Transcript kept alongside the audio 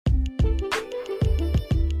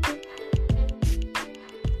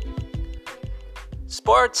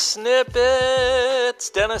Sports Snippets!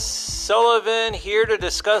 Dennis Sullivan here to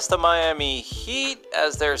discuss the Miami Heat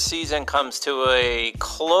as their season comes to a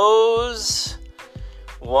close.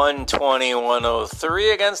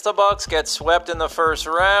 120-103 against the Bucks, get swept in the first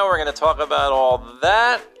round. We're going to talk about all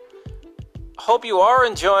that. Hope you are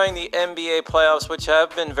enjoying the NBA playoffs, which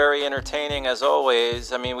have been very entertaining as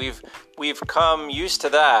always. I mean, we've come used to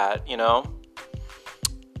that, you know.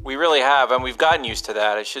 We really have, and we've gotten used to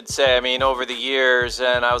that, I should say. I mean, over the years,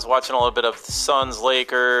 and I was watching a little bit of the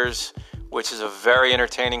Suns-Lakers, which is a very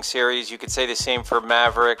entertaining series. You could say the same for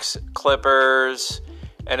Mavericks, Clippers,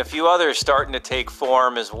 and a few others starting to take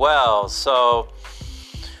form as well. So,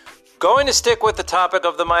 going to stick with the topic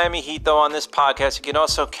of the Miami Heat, though, on this podcast. You can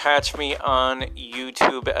also catch me on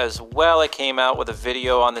YouTube as well. I came out with a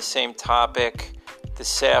video on the same topic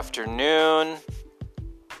this afternoon.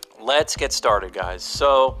 Let's get started, guys.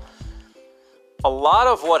 So, a lot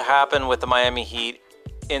of what happened with the Miami Heat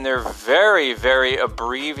in their very, very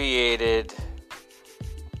abbreviated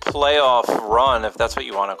playoff run, if that's what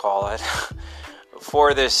you want to call it,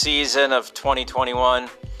 for this season of 2021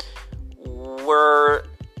 were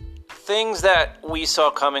things that we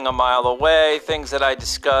saw coming a mile away, things that I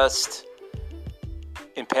discussed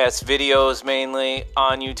in past videos, mainly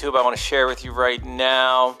on YouTube. I want to share with you right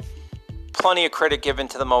now. Plenty of credit given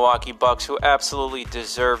to the Milwaukee Bucks, who absolutely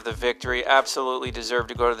deserve the victory, absolutely deserve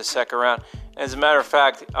to go to the second round. As a matter of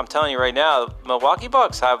fact, I'm telling you right now, Milwaukee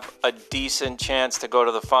Bucks have a decent chance to go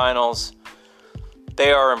to the finals.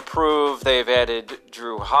 They are improved. They've added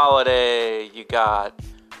Drew Holiday. You got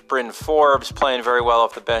Bryn Forbes playing very well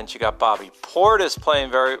off the bench. You got Bobby Portis playing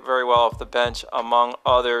very, very well off the bench, among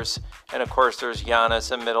others. And, of course, there's Giannis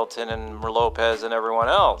and Middleton and Lopez and everyone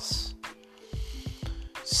else.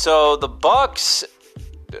 So the Bucks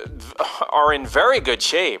are in very good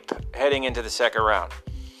shape heading into the second round.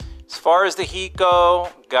 As far as the Heat go,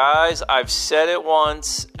 guys, I've said it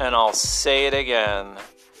once and I'll say it again.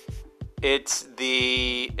 It's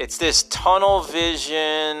this tunnel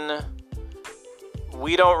vision.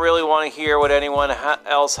 We don't really want to hear what anyone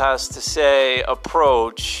else has to say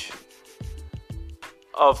approach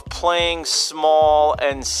of playing small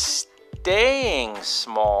and staying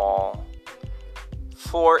small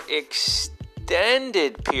for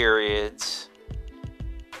extended periods,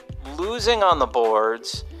 losing on the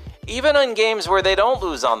boards, even in games where they don't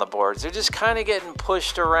lose on the boards. They're just kind of getting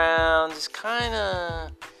pushed around, just kind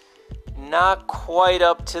of not quite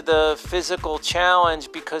up to the physical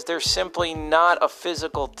challenge because they're simply not a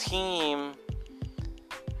physical team.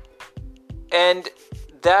 And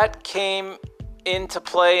that came into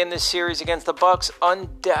play in this series against the Bucks,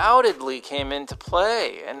 undoubtedly came into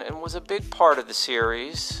play and was a big part of the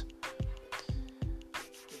series.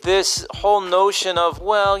 This whole notion of,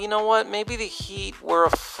 well, you know what, maybe the Heat were a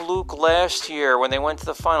fluke last year when they went to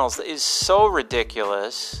the finals is so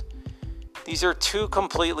ridiculous. These are two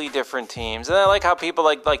completely different teams. And I like how people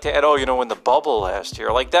like to add, in the bubble last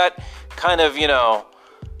year. Like that kind of,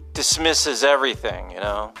 dismisses everything,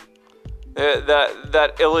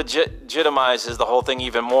 That illegitimizes the whole thing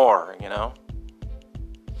even more,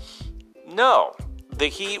 No, the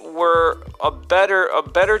Heat were a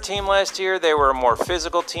better team last year. They were a more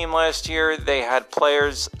physical team last year. They had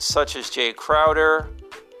players such as Jay Crowder,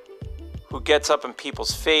 who gets up in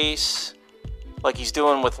people's face, like he's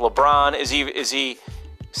doing with LeBron. Is he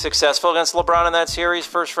successful against LeBron in that series,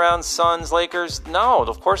 first round, Suns, Lakers? No,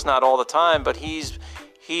 of course not all the time, but he's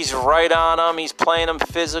right on them. He's playing them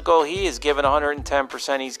physical. He is giving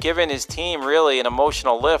 110%. He's given his team really an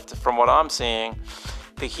emotional lift from what I'm seeing.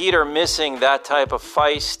 The Heat are missing that type of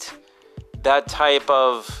feist, that type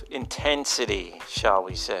of intensity, shall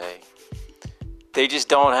we say. They just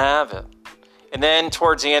don't have it. And then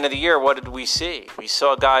towards the end of the year, what did we see? We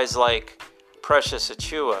saw guys like Precious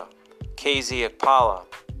Achiuwa, KZ Okpala,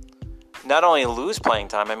 not only lose playing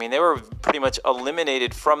time, they were pretty much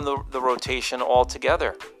eliminated from the rotation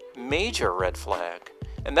altogether. Major red flag.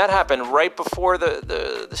 And that happened right before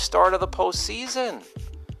the start of the postseason.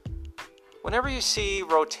 Whenever you see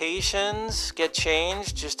rotations get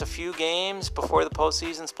changed just a few games before the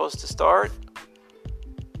postseason's supposed to start,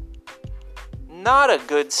 not a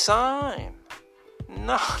good sign.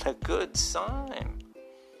 Not a good sign.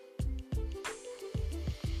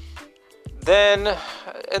 Then,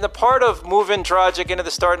 in the part of moving Dragic into the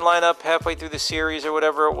starting lineup halfway through the series or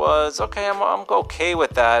whatever it was, okay, I'm okay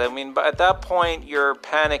with that. But at that point, you're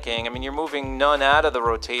panicking. You're moving none out of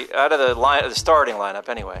the starting lineup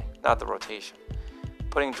anyway, not the rotation.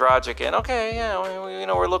 Putting Dragic in, okay, yeah,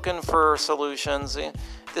 we're looking for solutions. At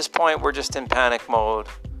this point, we're just in panic mode.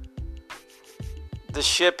 The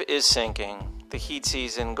ship is sinking. The Heat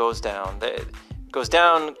season goes down. goes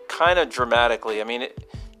down kind of dramatically. I mean,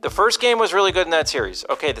 the first game was really good in that series.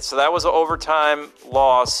 Okay, so that was an overtime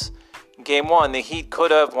loss. Game 1, the Heat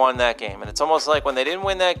could have won that game. And it's almost like when they didn't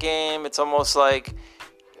win that game, it's almost like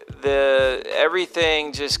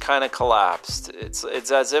everything just kind of collapsed. It's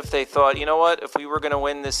as if they thought, you know what, if we were going to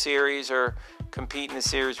win this series or compete in the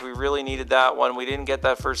series, we really needed that one. We didn't get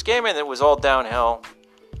that first game, and it was all downhill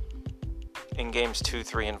in games 2,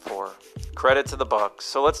 3, and 4. Credit to the Bucks.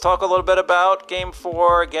 So let's talk a little bit about game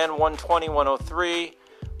 4. Again, 120-103.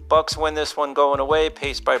 Bucks win this one going away,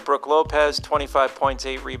 paced by Brook Lopez, 25 points,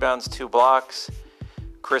 8 rebounds, 2 blocks.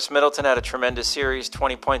 Chris Middleton had a tremendous series,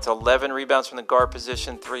 20 points, 11 rebounds from the guard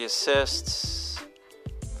position, 3 assists.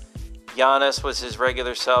 Giannis was his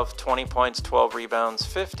regular self, 20 points, 12 rebounds,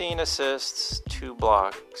 15 assists, 2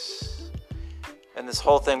 blocks. And this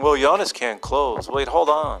whole thing, well, Giannis can't close. Wait, hold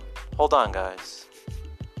on. Hold on, guys.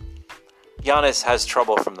 Giannis has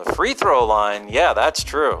trouble from the free throw line. Yeah, that's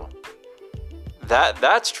true.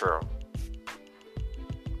 That's true.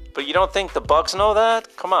 But you don't think the Bucks know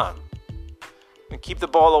that? Come on. Keep the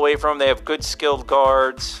ball away from them. They have good skilled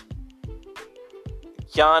guards.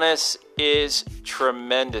 Giannis is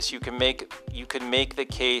tremendous. You can make the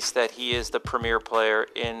case that he is the premier player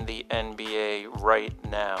in the NBA right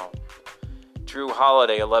now. Drew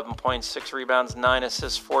Holiday, 11 points, 6 rebounds, 9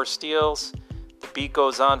 assists, 4 steals. The beat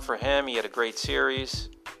goes on for him. He had a great series.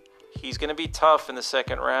 He's going to be tough in the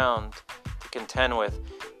second round to contend with.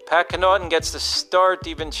 Pat Connaughton gets the start.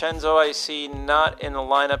 DiVincenzo, I see, not in the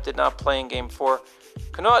lineup, did not play in Game 4.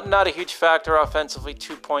 Connaughton, not a huge factor offensively,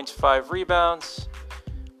 2 points, 5 rebounds.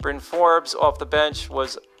 Bryn Forbes, off the bench,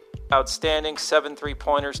 was outstanding, 7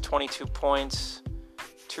 3-pointers, 22 points,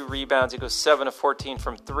 2 rebounds. He goes 7 of 14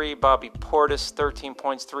 from 3. Bobby Portis, 13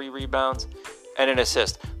 points, 3 rebounds, and an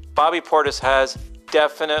assist. Bobby Portis has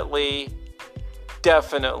definitely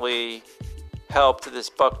helped this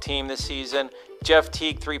Buck team this season. Jeff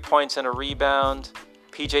Teague, 3 points and a rebound.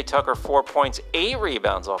 PJ Tucker, 4 points, 8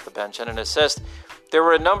 rebounds off the bench and an assist. There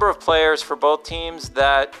were a number of players for both teams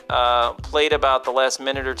that played about the last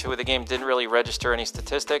minute or two of the game, didn't really register any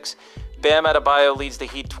statistics. Bam Adebayo leads the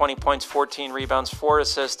Heat, 20 points, 14 rebounds, 4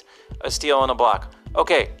 assists, a steal, and a block.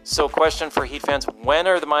 Okay, so question for Heat fans. When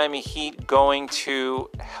are the Miami Heat going to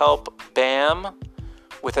help Bam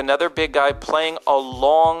with another big guy playing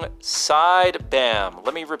alongside Bam?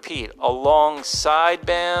 Let me repeat, alongside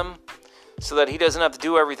Bam, so that he doesn't have to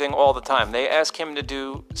do everything all the time. They ask him to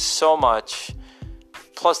do so much,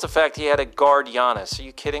 plus the fact he had to guard Giannis. Are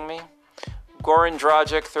you kidding me? Goran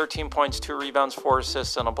Dragic, 13 points, 2 rebounds, 4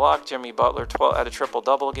 assists, and a block. Jimmy Butler had a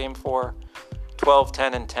triple-double Game 4. 12,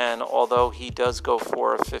 10, and 10, although he does go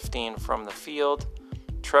 4 of 15 from the field.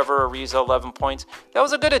 Trevor Ariza, 11 points. That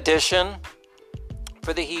was a good addition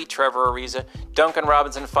for the Heat, Trevor Ariza. Duncan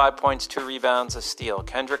Robinson, 5 points, 2 rebounds, a steal.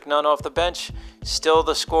 Kendrick Nunn off the bench, still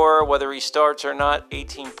the scorer, whether he starts or not.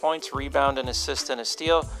 18 points, rebound, an assist, and a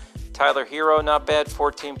steal. Tyler Hero, not bad,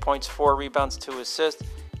 14 points, 4 rebounds, 2 assists.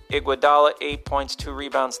 Iguodala, 8 points, 2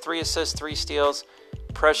 rebounds, 3 assists, 3 steals.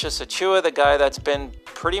 Precious Achiuwa, the guy that's been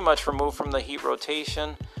pretty much removed from the Heat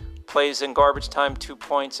rotation, plays in garbage time, 2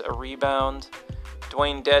 points, a rebound.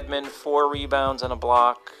 Dwayne Dedmon, 4 rebounds and a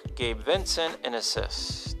block. Gabe Vincent, an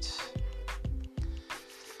assist.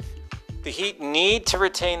 The Heat need to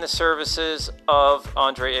retain the services of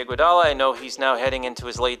Andre Iguodala. I know he's now heading into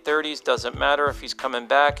his late 30s. Doesn't matter if he's coming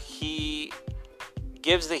back. He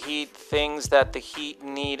gives the Heat things that the Heat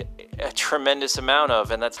need a tremendous amount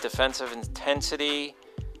of, and that's defensive intensity,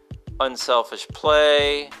 unselfish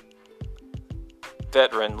play,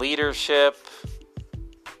 veteran leadership.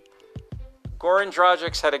 Goran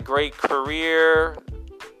Dragic's had a great career.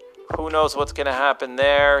 Who knows what's going to happen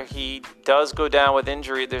there? He does go down with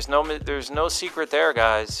injury. There's no secret there,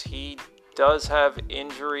 guys. He does have an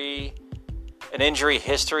injury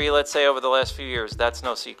history, let's say, over the last few years. That's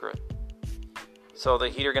no secret. So the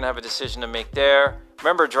Heat are going to have a decision to make there.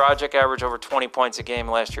 Remember, Dragic averaged over 20 points a game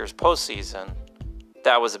last year's postseason.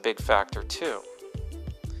 That was a big factor, too.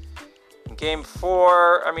 In Game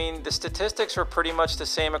 4, I mean, the statistics were pretty much the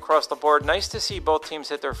same across the board. Nice to see both teams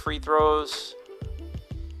hit their free throws.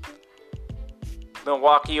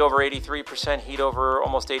 Milwaukee over 83%, Heat over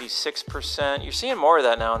almost 86%. You're seeing more of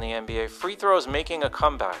that now in the NBA. Free throws making a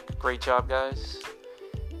comeback. Great job, guys.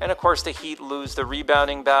 And, of course, the Heat lose the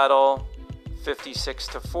rebounding battle,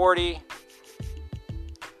 56-40.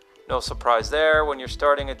 No surprise there when you're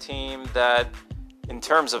starting a team that, in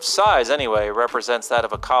terms of size anyway, represents that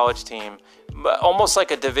of a college team, almost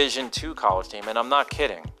like a Division II college team, and I'm not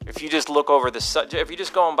kidding. If you just look over if you're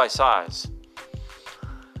just going by size.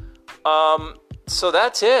 So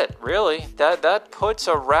that's it, really. That puts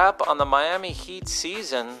a wrap on the Miami Heat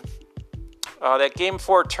season. That Game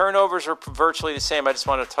 4 turnovers are virtually the same. I just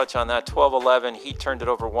want to touch on that. 12-11, Heat turned it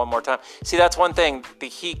over one more time. See, that's one thing. The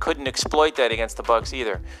Heat couldn't exploit that against the Bucks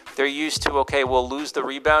either. They're used to, okay, we'll lose the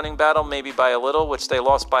rebounding battle maybe by a little, which they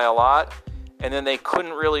lost by a lot. And then they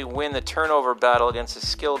couldn't really win the turnover battle against the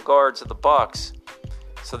skilled guards of the Bucks.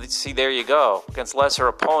 So, see, there you go. Against lesser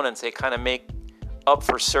opponents, they kind of make up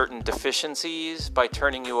for certain deficiencies by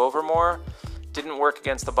turning you over more. Didn't work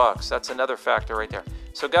against the Bucks. That's another factor right there.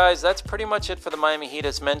 So, guys, that's pretty much it for the Miami Heat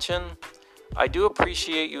as mentioned. I do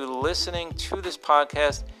appreciate you listening to this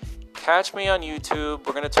podcast. Catch me on YouTube.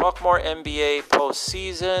 We're going to talk more NBA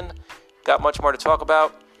postseason. Got much more to talk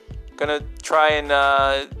about. Going to try and...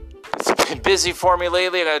 it's been busy for me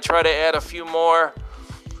lately. I'm going to try to add a few more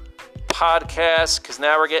podcasts because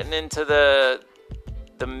now we're getting into the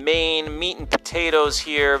main meat and potatoes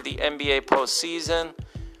here of the NBA postseason.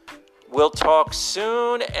 We'll talk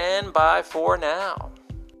soon, and bye for now.